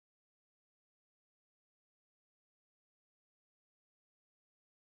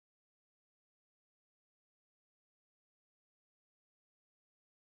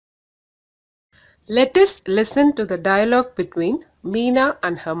Let us listen to the dialogue between Meena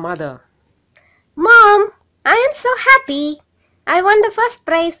and her mother. Mom, I am so happy. I won the first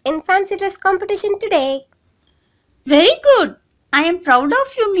prize in fancy dress competition today. Very good. I am proud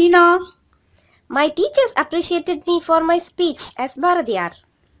of you, Meena. My teachers appreciated me for my speech as Bharatiyar.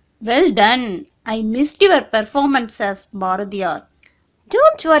 Well done. I missed your performance as Bharatiyar.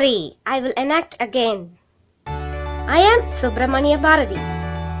 Don't worry, I will enact again. I am Subramaniya Bharati.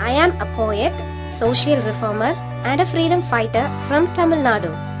 I am a poet, social reformer and a freedom fighter from Tamil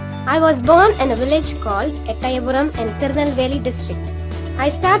Nadu. I was born in a village called Ettayapuram in Tirunelveli district. I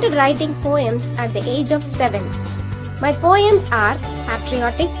started writing poems at the age of 7. My poems are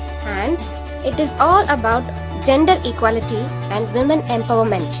patriotic and it is all about gender equality and women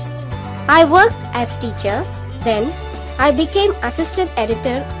empowerment. I worked as teacher, then I became assistant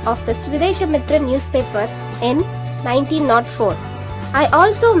editor of the Svideshamitra newspaper in 1904. I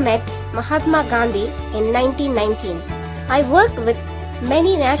also met Mahatma Gandhi in 1919. I worked with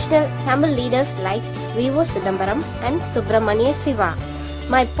many national Tamil leaders like V.O. Sidambaram and Subramaniya Siva.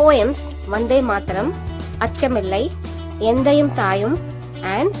 My poems Vande Mataram, Achamillai, Endayum Thayum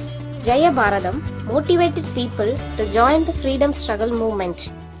and Jaya Bharatham motivated people to join the freedom struggle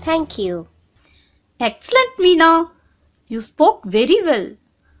movement. Thank you. Excellent, Meena. You spoke very well.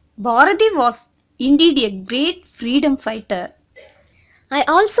 Bharati was indeed a great freedom fighter. I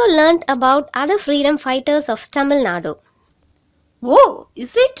also learnt about other freedom fighters of Tamil Nadu. Oh,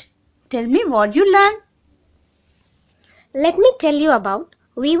 is it? Tell me what you learned. Let me tell you about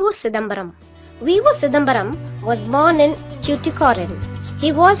V.O. Sidambaram. V.O. Sidambaram was born in Tuticorin.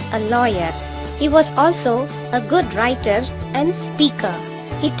 He was a lawyer. He was also a good writer and speaker.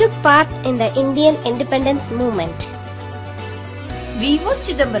 He took part in the Indian independence movement. V.O.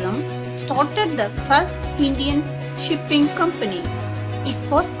 Chidambaram started the first Indian shipping company. It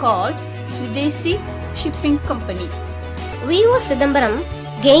was called Swadeshi Shipping Company. V.O. Sidambaram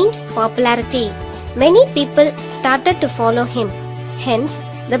gained popularity. Many people started to follow him. Hence,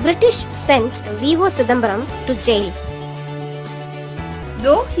 the British sent V.O. Sidambaram to jail.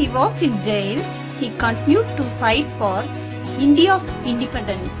 Though he was in jail, he continued to fight for India's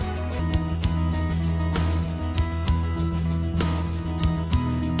independence.